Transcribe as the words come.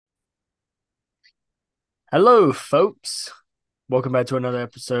Hello, folks. Welcome back to another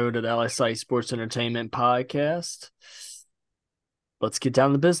episode of the LSI Sports Entertainment Podcast. Let's get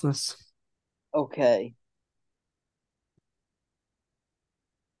down to business. Okay.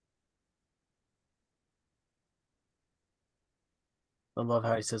 I love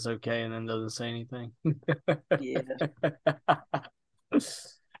how he says okay and then doesn't say anything. Yeah.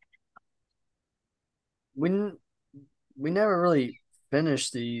 we we never really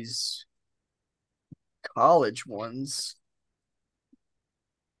finished these college ones.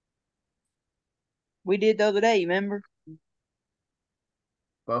 We did the other day, you remember?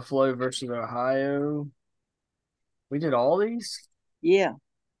 Buffalo versus Ohio. We did all these. Yeah.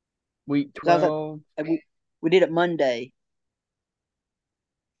 Week 'Cause I was 12. we did it Monday.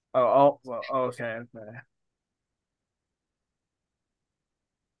 Oh, well, okay, okay.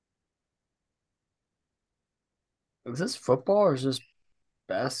 Is this football or is this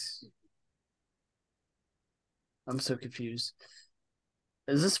best? I'm so confused.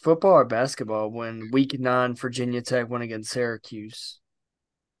 Is this football or basketball when week 9 Virginia Tech went against Syracuse?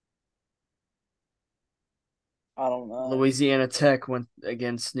 I don't know. Louisiana Tech went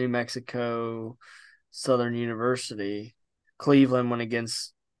against New Mexico Southern University. Clemson went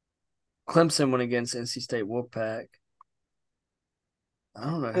against NC State Wolfpack. I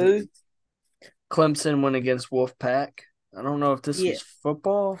don't know who Who? Clemson went against Wolfpack. I don't know if this Yeah. was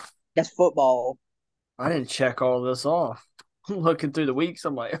football. That's football. I didn't check all this off. I'm looking through the weeks.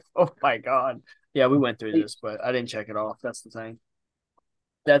 I'm like, oh my God. Yeah, we went through this, but I didn't check it off. That's the thing.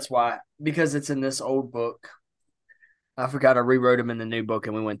 That's why, because it's in this old book. I forgot I rewrote them in the new book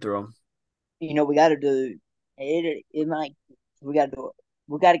and we went through them. We gotta do it might we gotta do it.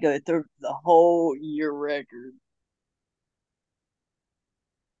 We gotta go through the whole year record.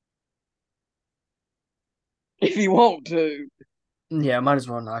 If you want to. Yeah, might as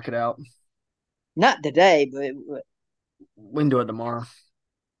well knock it out. Not today, but We can do it tomorrow.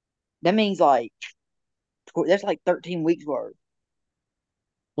 that means that's like 13 weeks worth.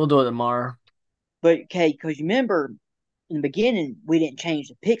 We'll do it tomorrow. But okay, because you remember in the beginning we didn't change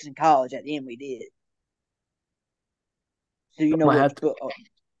the picks in college. At the end we did. So So I'm gonna have to,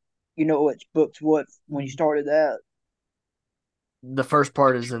 you know which books what when you started that. the first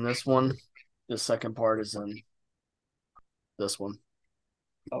part is in this one. The second part is in this one.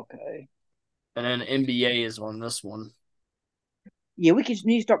 Okay. And then NBA is on this one. Yeah, we can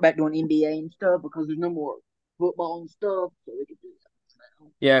need to start back doing NBA and stuff because there's no more football and stuff, so we can do that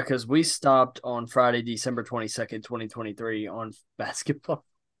now. Yeah, because we stopped on Friday, December 22nd, 2023 on basketball.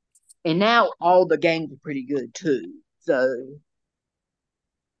 And now all the games are pretty good too. So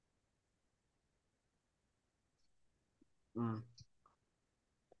Mm.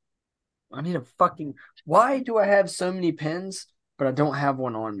 I need a fucking. Why do I have so many pens, but I don't have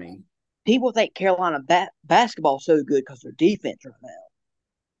one on me? people think Carolina basketball is so good because their defense right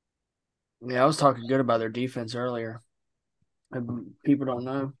now. Yeah, I was talking good about their defense earlier. People don't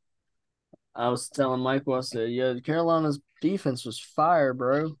know. I was telling Michael, I said, yeah, Carolina's defense was fire,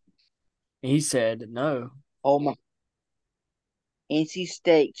 bro. And he said, no. Oh my! NC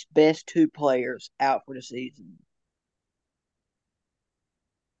State's best two players out for the season.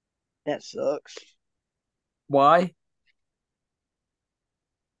 That sucks. Why?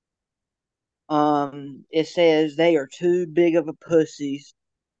 It says they are too big of a pussies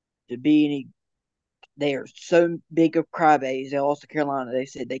to be any. They are so big of crybabies. They lost to Carolina. They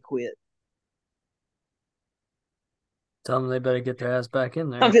said they quit. Tell them they better get their ass back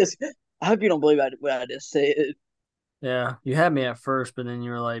in I'm there. just. I hope you don't believe what I just said. Yeah, you had me at first, but then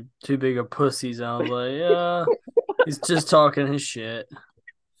you were like, too big of pussies. I was like, yeah, he's just talking his shit.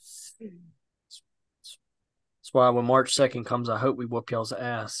 That's why when March 2nd comes, I hope we whoop y'all's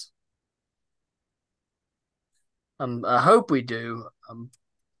ass. I hope we do.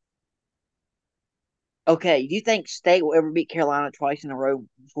 Okay, do you think State will ever beat Carolina twice in a row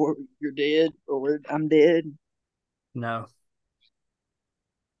before you're dead or I'm dead? No,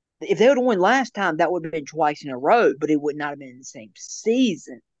 If they would have won last time, that would have been twice in a row, but it would not have been in the same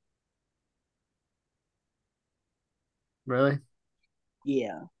season. really.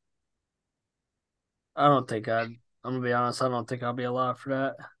 Yeah. I don't think I'd. I'm gonna be honest. I don't think I'll be alive for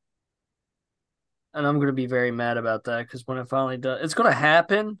that, and I'm gonna be very mad about that because when it finally does, it's gonna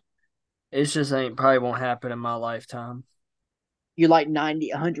happen. It's just ain't probably won't happen in my lifetime. You're like 90,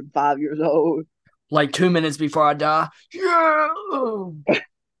 105 years old. Like 2 minutes before I die. Yeah.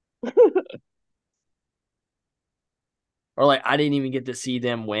 Or like I didn't even get to see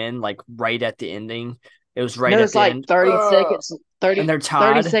them win. Like right at the ending, it was right No, at it's the like end. 30 seconds, And 30, they're 30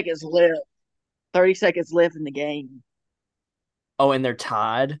 tied. seconds left. 30 seconds left in the game. Oh, and they're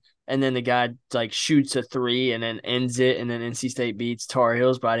tied. and then the guy like shoots a three and then ends it, and then NC State beats Tar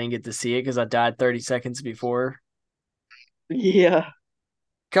Heels, but I didn't get to see it because I died 30 seconds before. Yeah.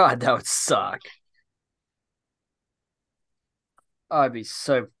 God, that would suck. I'd be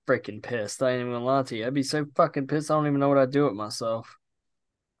so freaking pissed. I ain't even gonna lie to you. I'd be so fucking pissed. I don't even know what I'd do with myself.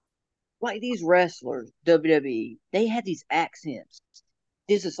 Like these wrestlers, WWE, they have these accents.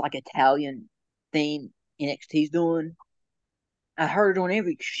 This is like Italian theme NXT's doing. I heard her on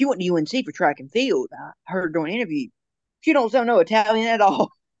every. She went to UNC for track and field. I heard her on an interview. She don't sound no Italian at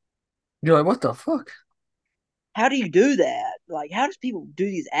all. You're like, what the fuck? How do you do that? Like, how does people do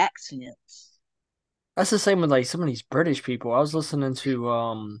these accents? That's the same with like some of these British people. I was listening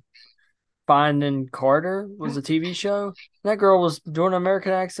to Finding Carter was a TV show. That girl was doing an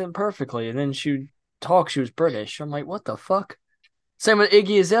American accent perfectly, and then she talked, she was British. I'm like, what the fuck? Same with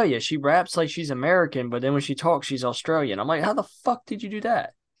Iggy Azalea. She raps like she's American, but then when she talks, she's Australian. I'm like, how the fuck did you do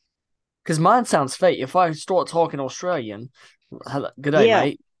that? Because mine sounds fake. If I start talking Australian, good day, Yeah,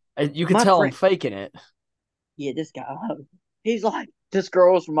 mate. You could my tell I'm friend. faking it. Yeah, this guy. He's like, this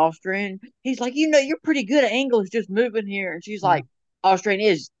girl's from Australia. He's like, you're pretty good at English, just moving here. And she's like,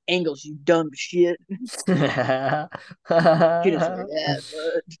 Australian is English, you dumb shit. She didn't say that,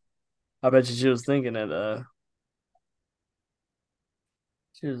 but I bet you she was thinking it.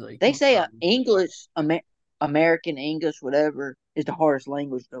 She was like, they say English, American English, whatever, is the hardest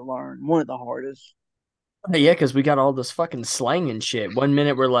language to learn. One of the hardest. Yeah, because we got all this fucking slang and shit. One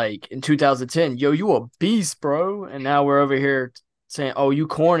minute we're like in 2010, yo, you a beast, bro, and now we're over here saying, oh, you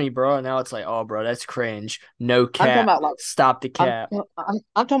corny, bro. And now it's like, oh, bro, that's cringe. No I'm talking cap. about like Stop the I'm cap.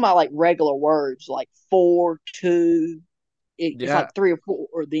 I'm talking about like regular words, like four, two. It's Yeah, like three or four,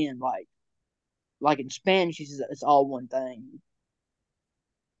 or then like in Spanish, it's all one thing.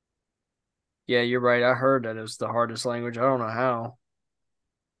 yeah, you're right. I heard that it was the hardest language. I don't know how.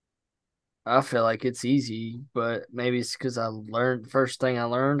 I feel like it's easy, but maybe it's because I learned first thing I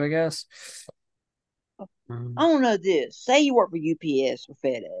learned, I guess. I don't know this. Say you work for UPS or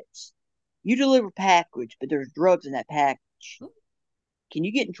FedEx. You deliver package, but there's drugs in that package. Can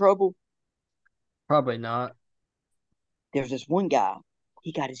you get in trouble? Probably not. There's this one guy.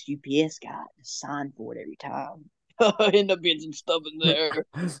 He got his UPS guy to sign for it every time. End up getting some stuff in there.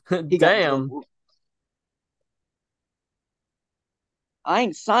 He got in Damn. trouble. I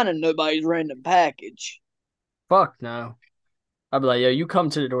ain't signing nobody's random package. Fuck no. I'd be like, yo, you come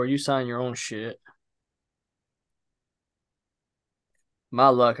to the door, you sign your own shit. My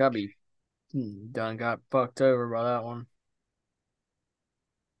luck, I'd be done got fucked over by that one.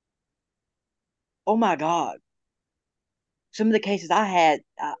 Oh my god. Some of the cases I had,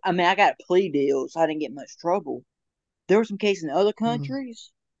 I mean, I got plea deals, so I didn't get much trouble. There were some cases in other Mhm.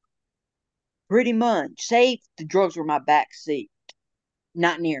 countries, pretty much. Say the drugs were in my back seat,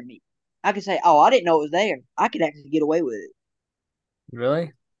 not near me. I could say, "Oh, I didn't know it was there." I could actually get away with it.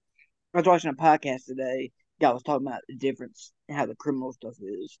 Really? I was watching a podcast today. Guy was talking about the difference in how the criminal stuff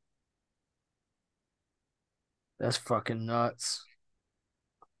is. That's fucking nuts.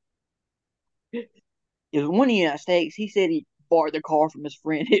 It was one in the United States. He said he borrowed the car from his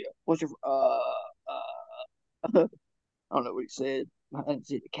friend. What's your I don't know what he said. I didn't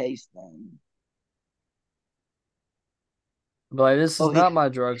see the case thing. But like, this Oh, is not my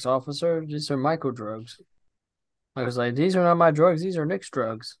drugs, officer. These are Michael drugs. I was like, these are not my drugs. These are Nick's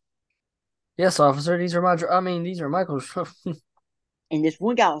drugs. Yes, officer. These are my. I mean, these are Michael's. and this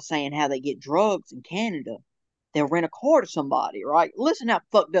one guy was saying how they get drugs in Canada. They'll rent a car to somebody, right? Listen how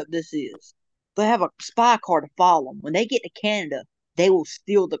fucked up this is. They have a spy car to follow them. When they get to Canada, they will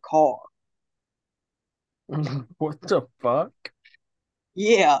steal the car. What the fuck?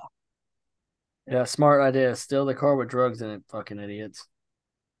 Yeah, Yeah, smart idea. Steal the car with drugs in it, fucking idiots.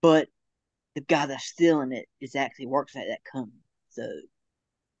 but the guy that's stealing it is actually works at that company. So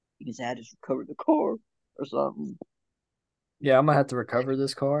you can say I just recovered the car or something. Yeah, I'm gonna have to recover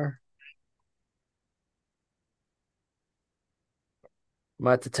this car. I'm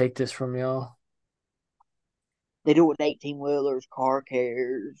gonna have to take this from y'all. They do it with 18 wheelers, car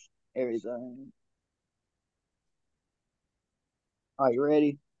carriers, everything. Are you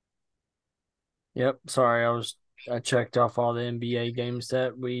ready? Yep. Sorry, I checked off all the NBA games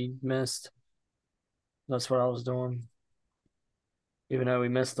that we missed. That's what I was doing. Even though we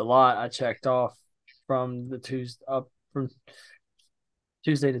missed a lot, I checked off from the Tuesday up from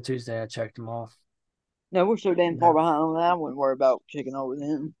Tuesday to Tuesday. I checked them off. No, we're so damn far No, behind on that. I wouldn't worry about checking over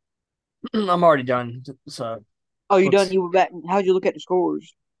them. I'm already done. So Oh, you done? let's. You were back. How'd you look at the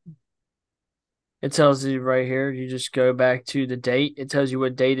scores? It tells you right here. You just go back to the date. It tells you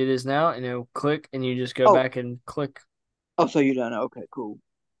what date it is now, and it'll click, and you just go Oh, back and click. oh, so you done? Okay, cool.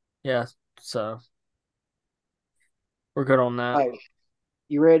 Yeah, so we're good on that. All right,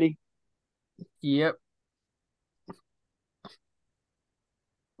 you ready? Yep.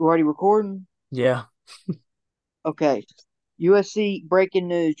 We're already recording? Yeah. Okay. USC breaking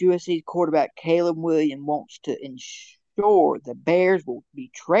news. USC's quarterback Caleb Williams wants to ensure the Bears will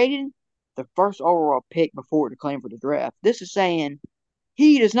be trading the first overall pick before declaring for the draft. This is saying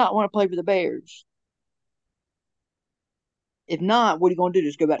he does not want to play for the Bears. If not, what are you going to do?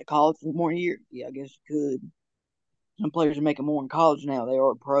 Just go back to college for one more year? Yeah, I guess you could. Some players are making more in college now. They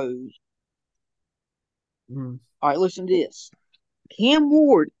are pros. Mm. All right, listen to this. Cam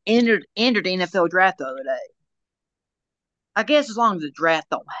Ward entered the NFL draft the other day. I guess as long as the draft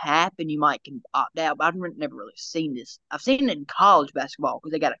don't happen, you might can opt out. But I've never really seen this. I've seen it in college basketball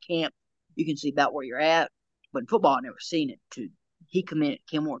because they got a camp. You can see about where you're at. But in football, I've never seen it.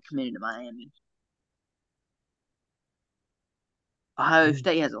 Cam Ward committed to Miami. Ohio Mm.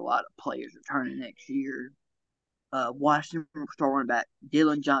 State has a lot of players returning next year. Washington star running back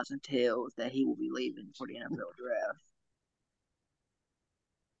Dylan Johnson tells that he will be leaving for the NFL draft.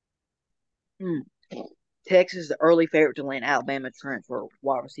 Hmm. Texas, the early favorite to land Alabama transfer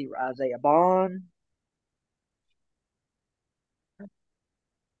wide receiver Isaiah Bond.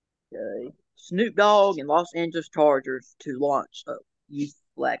 Snoop Dogg and Los Angeles Chargers to launch a youth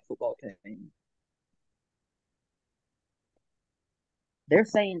flag football team. They're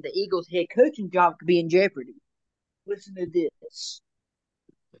saying the Eagles' head coaching job could be in jeopardy. Listen to this.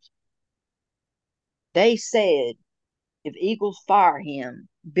 They said if Eagles fire him,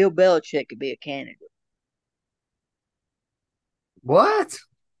 Bill Belichick could be a candidate. What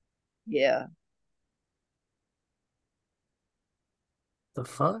Yeah, the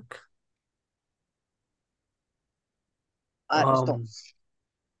fuck? I just don't. Um,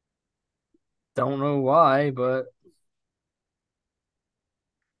 don't know why, but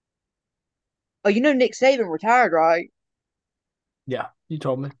Oh, you know Nick Saban retired, right? yeah, you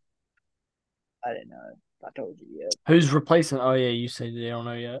told me. I didn't know. I told you yet. Who's replacing? Oh yeah, you said they don't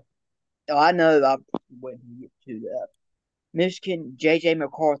know yet. Oh, I know. I wouldn't get to that. Michigan J.J.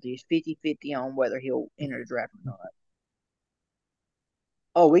 McCarthy is 50-50 on whether he'll enter the draft or not.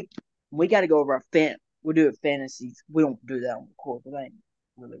 Oh, we got to go over our We'll do it fantasies. We don't do that on the court, but that ain't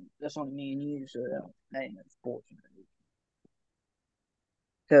really. That's only me and you, so that ain't no sports.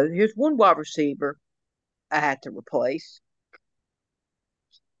 So here's one wide receiver I had to replace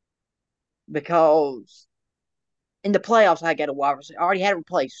because in the playoffs I got a wide receiver. I already had to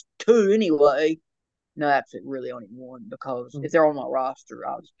replace two anyway. No, actually, really only one because if Mm. they're on my roster,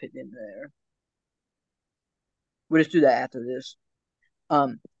 I'll just put them there. We'll just do that after this.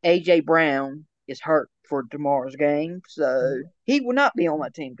 AJ Brown is hurt for tomorrow's game, so he will not be on my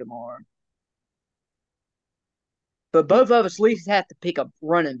team tomorrow. But both of us at least have to pick a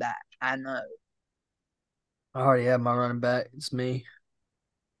running back. I know. I already have my running back. It's me.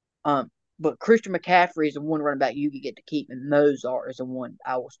 Um, but Christian McCaffrey is the one running back you can get to keep, and Mozart is the one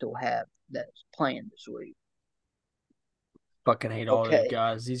I will still have that's playing this week. Fucking hate all these Okay,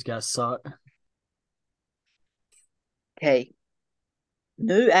 guys. These guys suck. okay.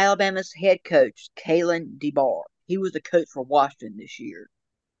 New Alabama's head coach, Kalen DeBar. He was the coach for Washington this year.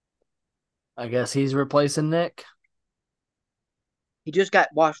 I guess he's replacing Nick. He just got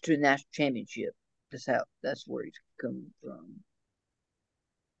Washington national championship. That's where he's coming from.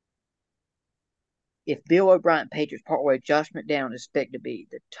 If Bill O'Brien Patriots part way, Josh McDowell is expected to be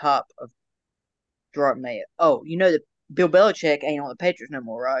the top of Gerard Mayo. Oh, you know that Bill Belichick ain't on the Patriots no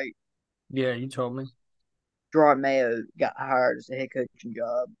more, right? Yeah, you told me. Gerard Mayo got hired as the head coaching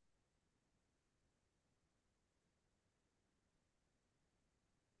job.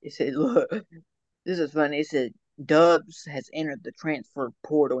 He said, "Look, this is funny." He said, "Dubs has entered the transfer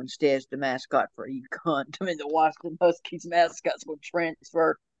portal instead as the mascot for UConn." I mean, the Washington Huskies mascot's going to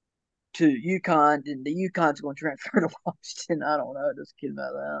transfer to UConn, and the UConn's going to transfer to Washington. I don't know. Just kidding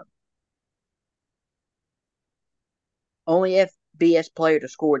about that. Only FBS player to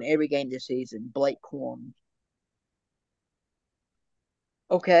score in every game this season, Blake Corum.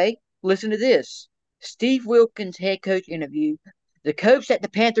 Okay, listen to this. Steve Wilkins' head coach interview. The coach that the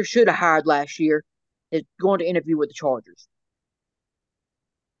Panthers should have hired last year is going to interview with the Chargers.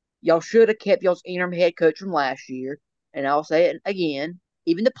 Y'all should have kept y'all's interim head coach from last year. And I'll say it again.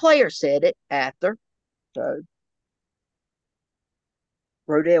 Even the players said it after. So,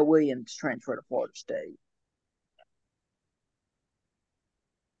 Rodell Williams transferred to Florida State.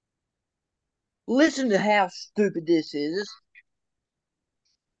 Listen to how stupid this is.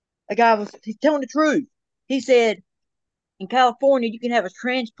 A guy he's telling the truth. He said, in California, you can have a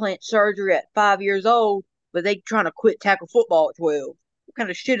transplant surgery at 5 years old, but they trying to quit tackle football at 12. What kind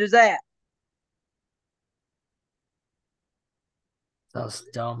of shit is that? That was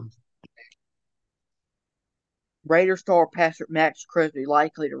dumb. Raiders star passer Max Crosby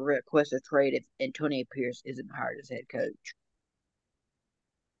likely to request a trade if Antonio Pierce isn't hired as head coach.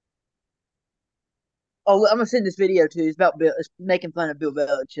 Oh, I'm gonna send this video to you. It's about Bill. It's making fun of Bill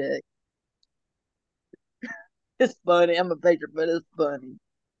Belichick. It's funny. I'm a Patriot, but it's funny.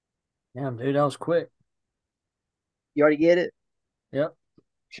 Damn, dude, that was quick. You already get it? Yep.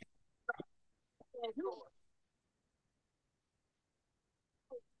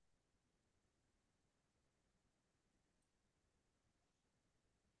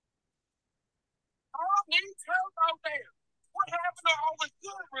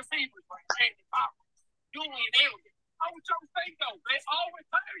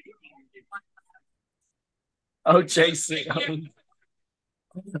 OJ Cinco.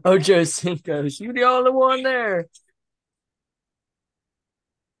 OJ Cinco's. You the only one there.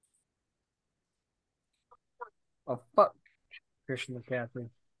 Oh fuck, Christian McCaffrey.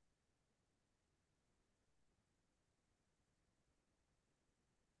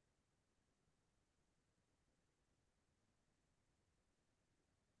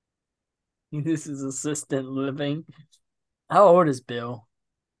 This is assistant living. How old is Bill?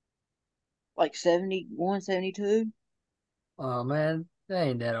 Like 71, 72? Oh man, that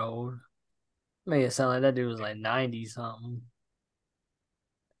ain't that old. Made it sound like that dude was like 90 something.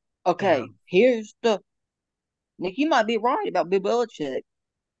 Okay, Damn. here's the Nick. You might be right about Bill Belichick,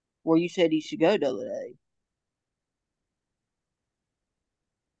 where you said he should go the other day.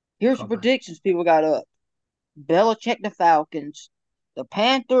 Here's the Okay. predictions people got up. Belichick the Falcons, the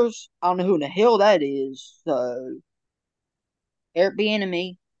Panthers. I don't know who in the hell that is. So Eric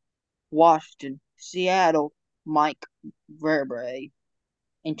Bieniemy, Washington, Seattle, Mike Vrabel,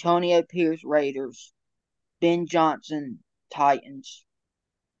 Antonio Pierce Raiders, Ben Johnson Titans,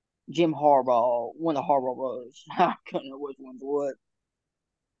 Jim Harbaugh, one of the Harbaugh brothers. I couldn't know which one's what.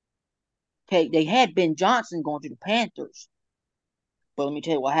 Okay, they had Ben Johnson going to the Panthers, but let me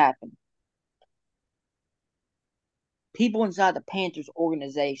tell you what happened. People inside the Panthers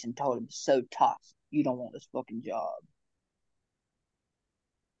organization told him, so toxic. You don't want this fucking job.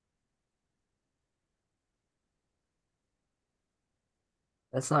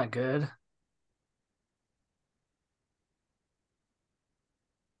 That's not good.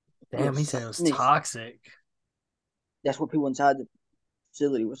 Damn, he said it Yes. was toxic. That's what people inside the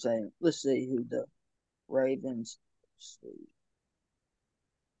facility were saying. Let's see who the Ravens.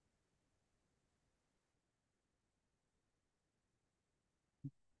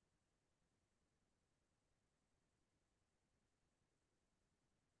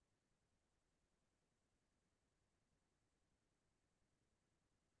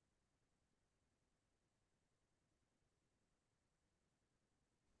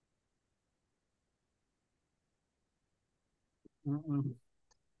 Mm-mm.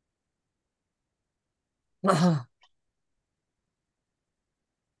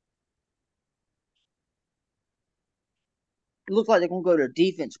 It looks like they're gonna go to a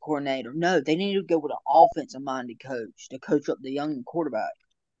defense coordinator. No, they need to go with an offensive minded coach to coach up the young quarterback.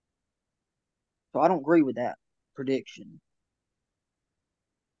 So I don't agree with that prediction.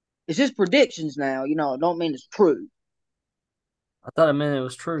 It's just predictions now, it don't mean it's true. I thought it meant it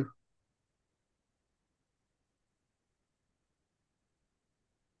was true.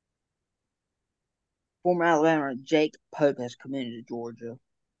 Former Alabama Jake Pope has committed to Georgia.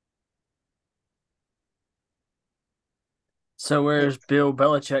 So Hey, where's Bill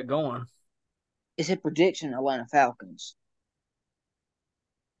Belichick going? it's a prediction Atlanta Falcons.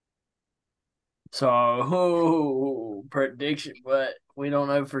 So prediction, but we don't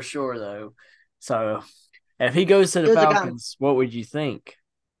know for sure though. So if he goes to the There's a guy. Falcons, what would you think?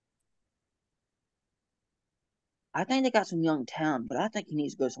 I think they got some young talent, but I think he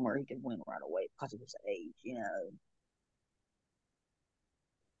needs to go somewhere he can win right away because of his age.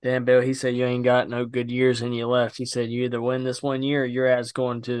 Damn, Bill, he said you ain't got no good years in you left. He said you either win this one year or your ass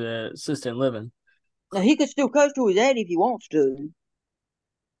going to the assistant living. Now he could still coach to his 80 if he wants to.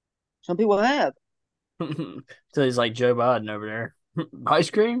 Some people have. So he's like Joe Biden over there. Ice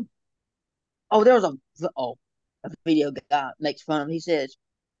cream? Oh, there was a video guy makes fun of him. He says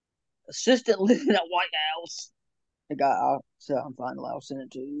assistant living at White House. The guy, I'm fine. I'll send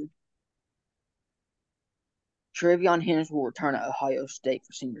it to you. Trevion Henderson will return at Ohio State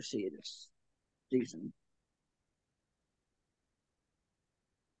for senior season.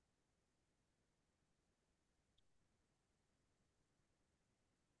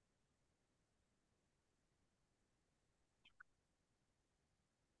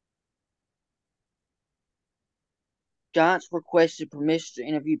 Giants requested permission to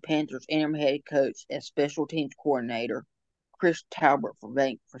interview Panthers interim head coach as special teams coordinator Chris Talbot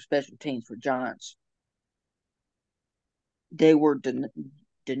for special teams for Giants. They were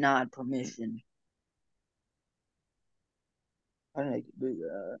denied permission. I don't know if you do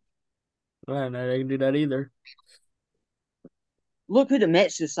that. I don't know they can do that either. Look who the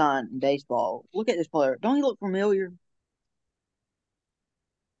Mets just signed in baseball. Look at this player. Don't he look familiar?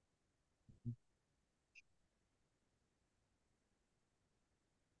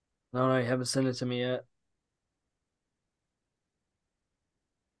 No, you haven't sent it to me yet.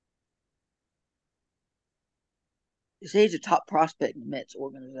 He's a top prospect in the Mets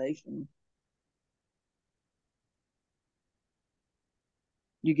organization.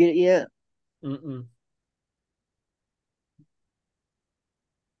 You get it yet? Mm-mm.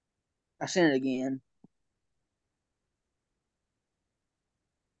 I sent it again.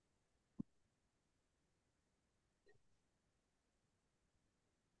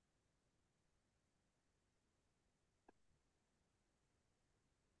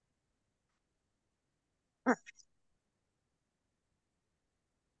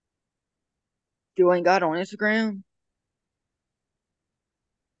 You ain't got it on Instagram?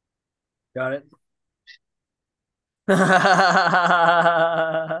 Got it.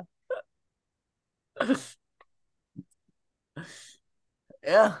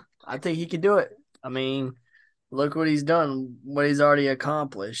 Yeah, I think he could do it. I mean, look what he's done, what he's already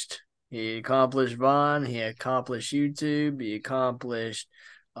accomplished. He accomplished Vine, he accomplished YouTube, he accomplished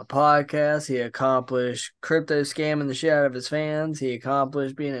a podcast, he accomplished crypto scamming the shit out of his fans, he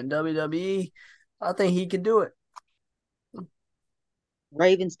accomplished being in WWE. I think he could do it.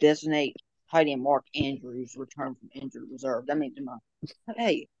 Ravens designate tight end Mark Andrews returned from injured reserve. That means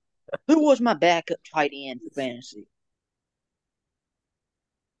hey, who was my backup tight end for fantasy?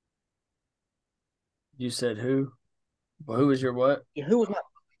 You said who? Well, who was your what? Yeah, who was my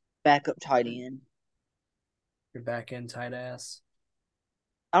backup tight end? Your back end tight ass.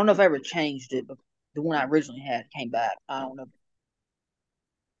 I don't know if I ever changed it, but the one I originally had came back. I don't know.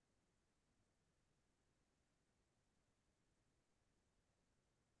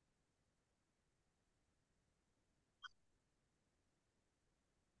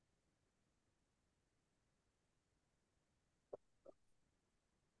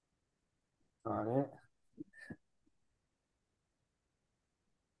 Got it.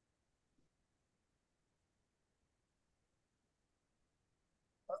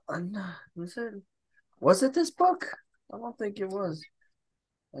 Was it? Was it this book? I don't think it was.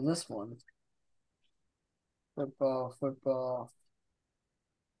 And this one, football, football.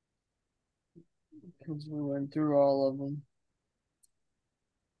 Because we went through all of them.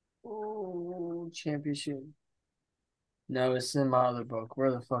 Oh, championship. No, it's in my other book.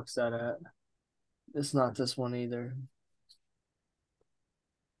 Where the fuck's that at? It's not this one either.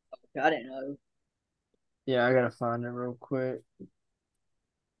 I didn't know. Yeah, I gotta find it real quick.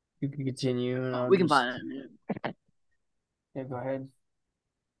 You can continue, and I'll We can just find it in a minute. yeah. Go ahead.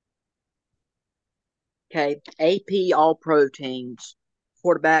 Okay, AP All Pro teams: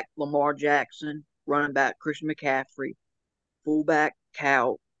 quarterback Lamar Jackson, running back Christian McCaffrey, fullback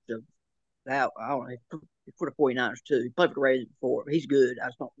Cal. That I don't know for the 49ers too. He played for the Raiders before. But he's good. I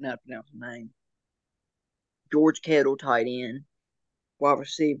just don't know how to pronounce his name. George Kittle, tight end. Wide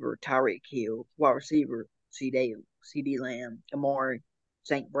receiver Tyreek Hill. Wide receiver CD Lamb. Amari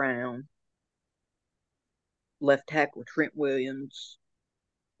St. Brown. Left tackle Trent Williams.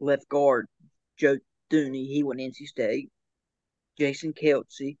 Left guard Joe Thuney. He went NC State. Jason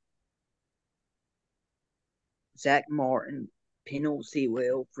Kelsey. Zach Martin. Penal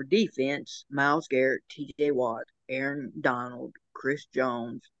Sewell. For defense, Miles Garrett, TJ Watt, Aaron Donald, Chris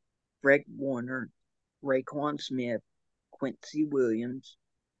Jones, Fred Warner, Raekwon Smith, Quincy Williams,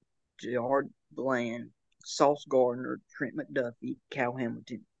 Gerard Bland, Sauce Gardner, Trent McDuffie, Cal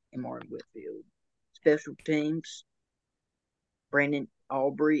Hamilton, and Martin Whitfield. Special teams: Brandon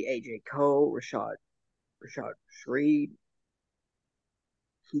Aubrey, AJ Cole, Rashad Shreve,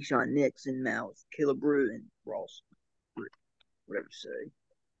 Keyshawn Nixon, Miles Killebrew, and Ross, whatever you say.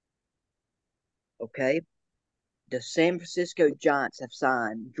 Okay. The San Francisco Giants have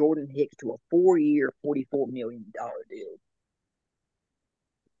signed Jordan Hicks to a 4-year, $44 million deal.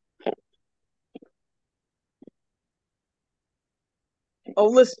 Oh,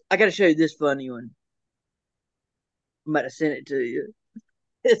 listen, I got to show you this funny one. I'm about to send it to you.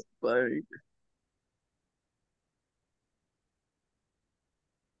 It's funny.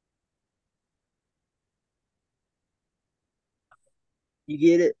 You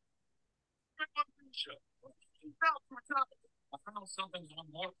get it? I found something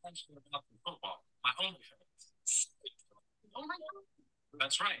I'm more passionate about than football. My OnlyFans.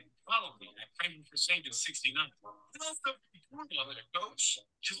 That's right. Follow me. I craving for saving 69. What else stuff you doing on there, coach?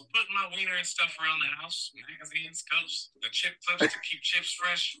 Just putting my wiener and stuff around the house. Magazines, cups, the chip clips to keep chips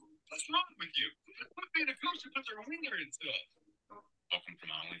fresh. What's wrong with you? What being a coach to put their wiener in stuff? Welcome to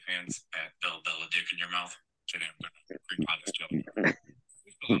my OnlyFans at Bella Dick in your mouth. Today I'm gonna pre-pot this jelly.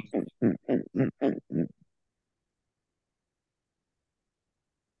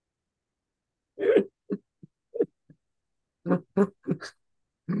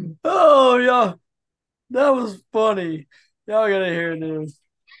 Oh yeah, that was funny. Y'all gotta hear this.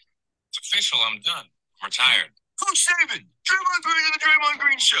 It's official. I'm done. I'm retired. Coach Saban, Draymond Green and the Draymond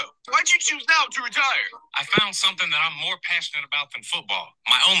Green Show. Why'd you choose now to retire? I found something that I'm more passionate about than football.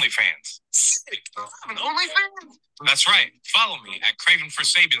 My OnlyFans. Sick. I have an OnlyFans? That's right. Follow me at Craven for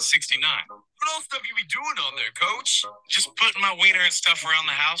Saban 69. What else stuff you be doing on there, coach? Just putting my wiener and stuff around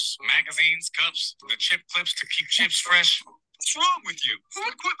the house. Magazines, cups, the chip clips to keep chips fresh. What's wrong with you? Who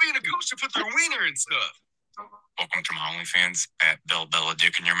would quit being a coach to put their wiener and stuff? Welcome to my OnlyFans at Bella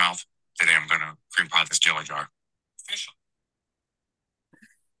Dick in your mouth. Today I'm gonna cream pie this jelly jar. Official.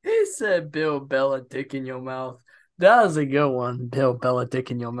 He said, "Bill Bella, dick in your mouth." That was a good one, Bill Bella, dick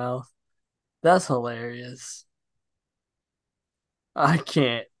in your mouth. That's hilarious. I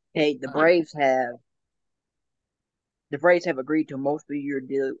can't. Hey, the Braves have agreed to a multi-year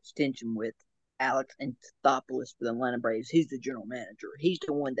deal extension with Alex Anthopoulos for the Atlanta Braves. He's the general manager. He's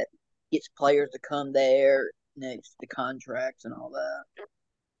the one that gets players to come there, next the contracts and all that.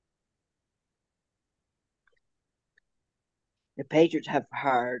 The Patriots have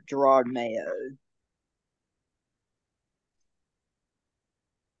hired Gerard Mayo.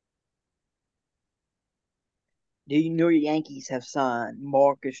 The New York Yankees have signed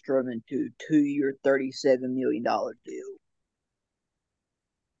Marcus Stroman to a 2-year, $37 million deal.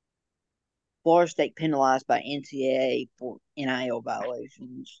 Florida State penalized by NCAA for NIL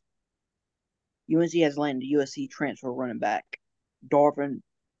violations. UNC has landed USC transfer running back Darvin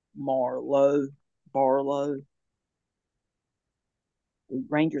Barlow. The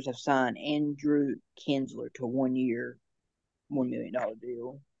Rangers have signed Andrew Kinsler to a 1-year, $1 million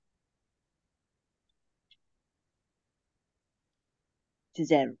deal.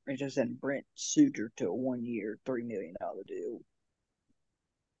 Cincinnati Rangers signed Brent Suter to a 1-year, $3 million deal.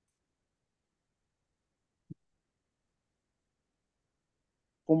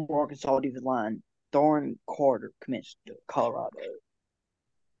 Former Arkansas defensive line Thorne Carter commits to Colorado.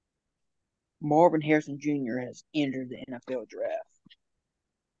 Marvin Harrison Jr. has entered the NFL draft.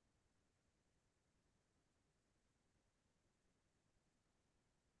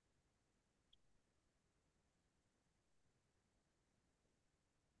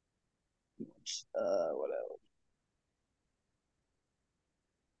 What else?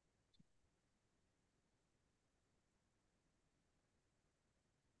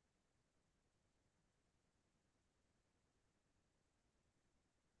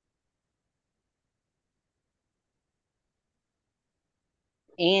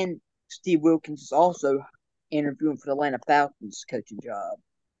 And Steve Wilkins is also interviewing for the Atlanta Falcons coaching job.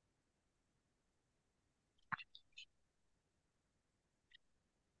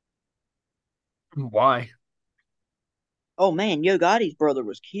 Why? Oh man, Yo Gotti's brother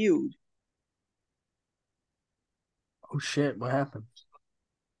was killed. Oh shit! What happened?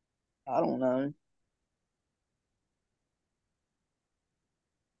 I don't know.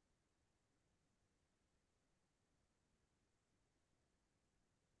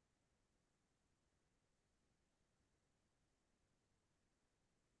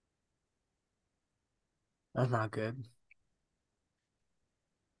 That's not good.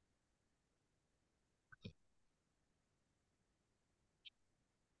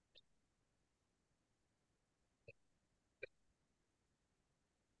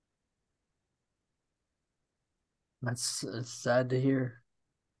 That's it's sad to hear.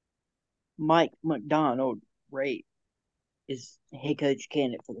 Mike McDonald, Ray, is head coach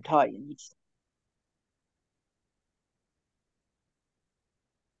candidate for the Titans.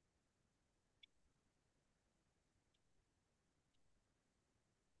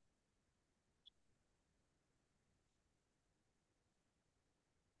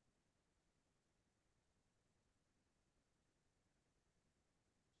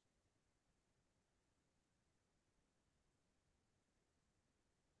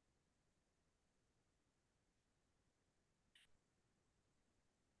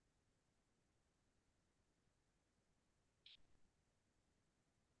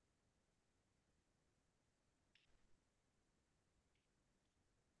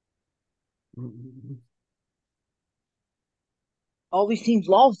 All these teams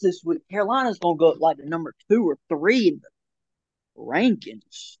lost this week. Carolina's gonna go up like the number 2 or 3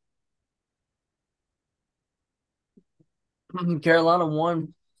 rankings. Carolina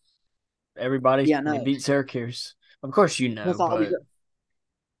won. Everybody, Yeah, I they know. beat Syracuse. Of course, you know, Plus all these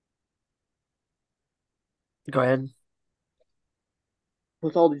but go ahead.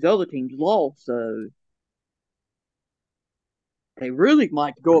 plus all these other teams lost, so they really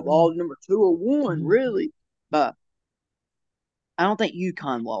might go up all number 2 or 1, really. But I don't think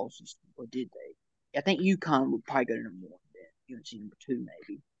UConn lost, or did they? I think UConn would probably go to number 1 then. UNC number 2,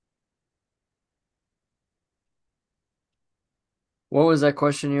 maybe. What was that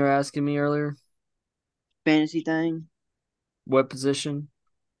question you were asking me earlier? Fantasy thing. What position?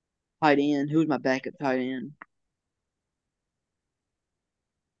 Tight end. Who's my backup tight end?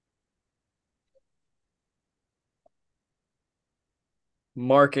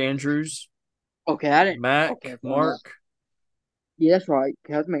 Mark Andrews. Okay, I didn't. Okay, Mac. fine. Mark. Yeah, that's right.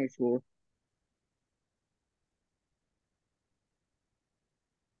 Okay, I was making sure.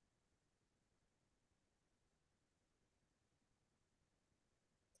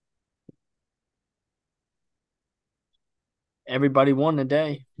 Everybody won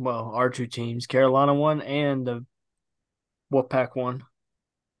today. Well, our two teams. Carolina won and the Wolfpack won.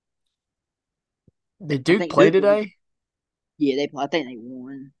 Did I Duke think play Duke won. today? Yeah, they. I think they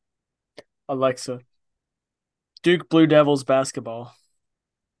won. Alexa. Duke Blue Devils basketball.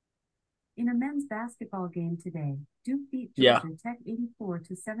 In a men's basketball game today, Duke beat Yeah. Georgia Tech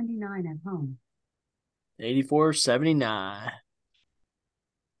 84-79 at home. 84-79.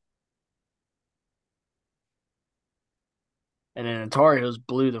 And then the Tar Heels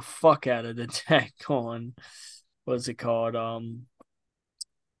blew the fuck out of the Tech on what's it called?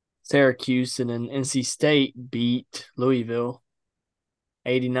 Syracuse, and then NC State beat Louisville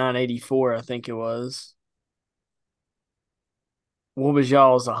 89-84, I think it was. What was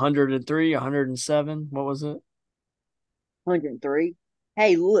y'all's 103, 107? What was it? 103.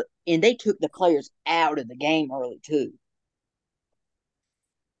 Hey, look, and they took the players out of the game early too.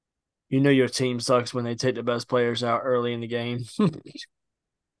 You know your team sucks when they take the best players out early in the game.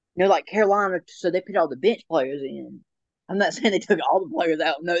 Like Carolina, so they put all the bench players in. I'm not saying they took all the players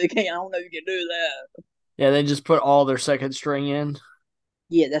out. No, they can't. I don't know if you can do that. Yeah, they just put all their second string in.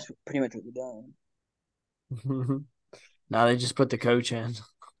 Yeah, that's pretty much what they're doing. Now they just put the coach in.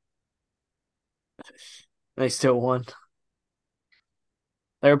 They still won.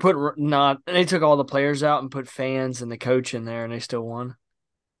 They were put not. They took all the players out and put fans and the coach in there, and they still won.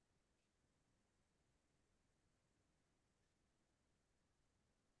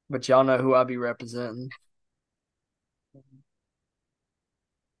 But y'all know who I'll be representing.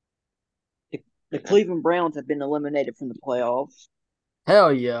 The Cleveland Browns have been eliminated from the playoffs.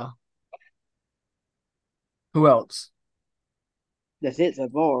 Hell yeah. Who else? That's it so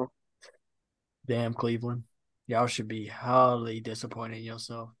far. Damn Cleveland. Y'all should be highly disappointed in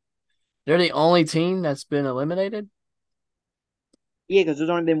yourself. They're the only team that's been eliminated? Yeah, because there's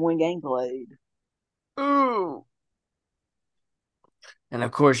only been one game played. Ooh. And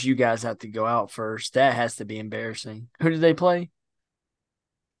of course, you guys have to go out first. That has to be embarrassing. Who did they play?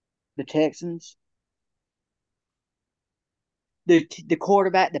 The Texans. The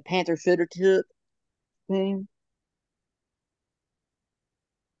quarterback, the Panthers should have took team.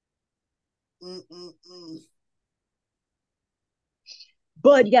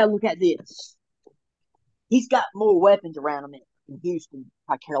 But you gotta look at this. He's got more weapons around him in Houston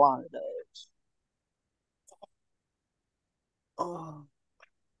like Carolina does. Oh.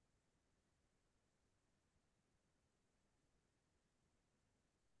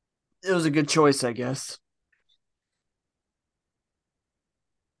 It was a good choice, I guess.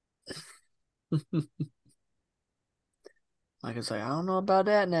 Like I say, I don't know about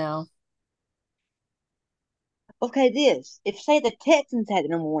that now. Okay, this. If say the Texans had the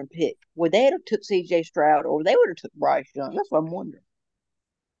number 1 pick, would they have took CJ Stroud or they would have took Bryce Young? That's what I'm wondering.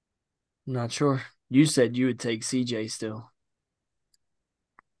 I'm not sure. You said you would take CJ still.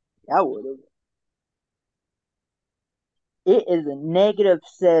 I would have. It is a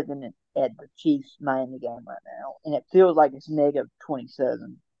 -7 at the Chiefs Miami game right now, and it feels like it's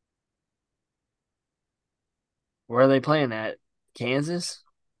 -27. Where are they playing at? Kansas?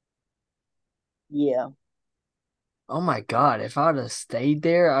 Yeah, Oh my God. If I'd have stayed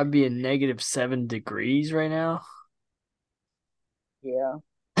there, I'd be in -7 degrees right now. yeah.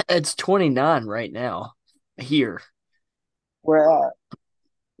 It's 29 right now. Here, Where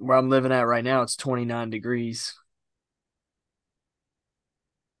where I'm living at right now, it's 29 degrees.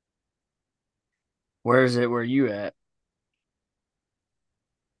 Where is it where you at?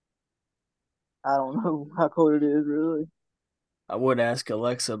 I don't know how cold it is really. I would ask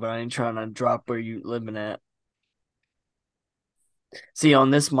Alexa, but I ain't trying to drop where you living at. See,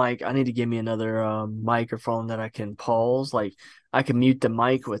 on this mic, I need to give me another microphone that I can pause. Like, I can mute the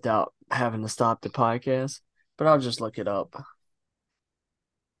mic without having to stop the podcast, but I'll just look it up.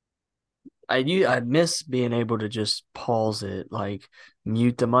 I miss being able to just pause it, like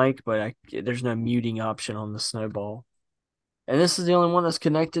mute the mic, but there's no muting option on the Snowball. And this is the only one that's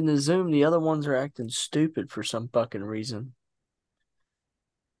connected to Zoom. The other ones are acting stupid for some fucking reason.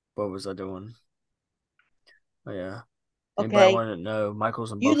 What was I doing? Oh yeah. Anybody Okay, want to know?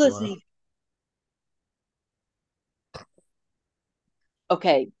 Michael's in you Buffalo. listen.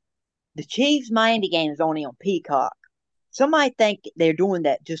 Okay, the Chiefs Miami game is only on Peacock. Somebody think they're doing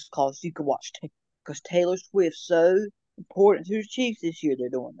that just cause you can watch because Taylor Swift's so important to the Chiefs this year. They're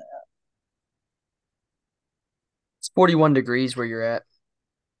doing that. It's 41 degrees where you're at.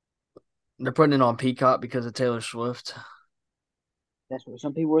 They're putting it on Peacock because of Taylor Swift. That's what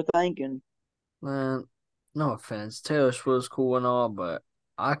some people were thinking. Man, no offense. Taylor Swift's cool and all, but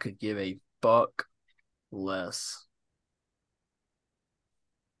I could give a buck less.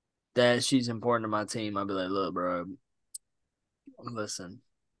 That she's important to my team. I'd be like, look, bro, listen,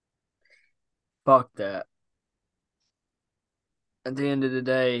 fuck that. At the end of the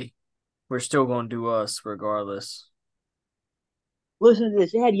day, we're still going to do us regardless. Listen to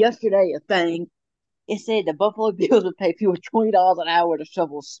this. They had yesterday a thing. It said the Buffalo Bills would pay people $20 an hour to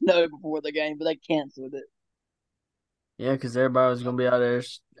shovel snow before the game, but they canceled it. Yeah, because everybody was going to be out there.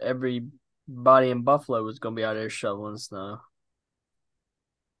 Everybody in Buffalo was going to be out there shoveling snow.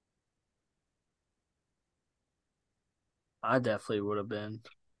 I definitely would have been.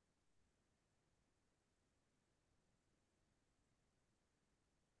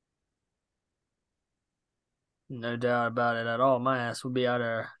 No doubt about it at all. My ass would be out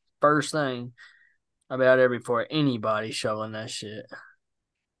there first thing. I'd be out there before anybody shoveling that shit.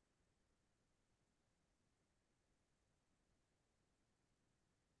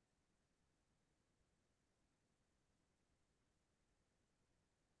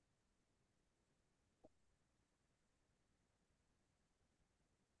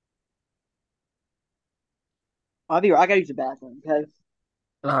 I'll be right. I gotta use the bathroom. Okay.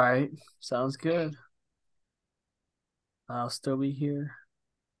 All right. Sounds good. I'll still be here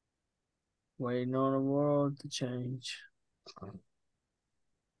waiting on the world to change.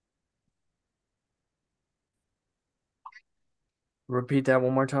 Repeat that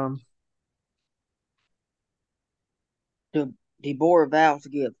one more time. The DeBoer vows to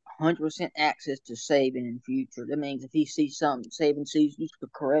give 100% access to Saban in the future. That means if he sees something Saban sees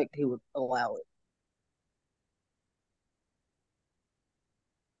correct, he would allow it.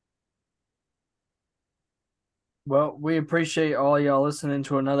 Well, we appreciate all y'all listening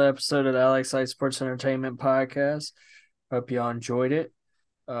to another episode of the Alex Light Sports Entertainment Podcast. Hope y'all enjoyed it.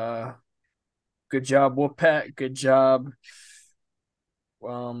 Uh, good job, Wolfpack. Good job.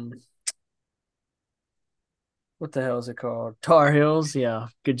 Um, what the hell is it called? Tar Heels. Yeah,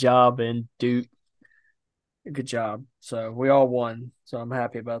 good job, and Duke. Good job. So we all won. So I'm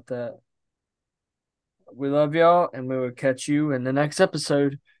happy about that. We love y'all, and we will catch you in the next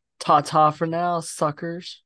episode. Ta ta for now, suckers.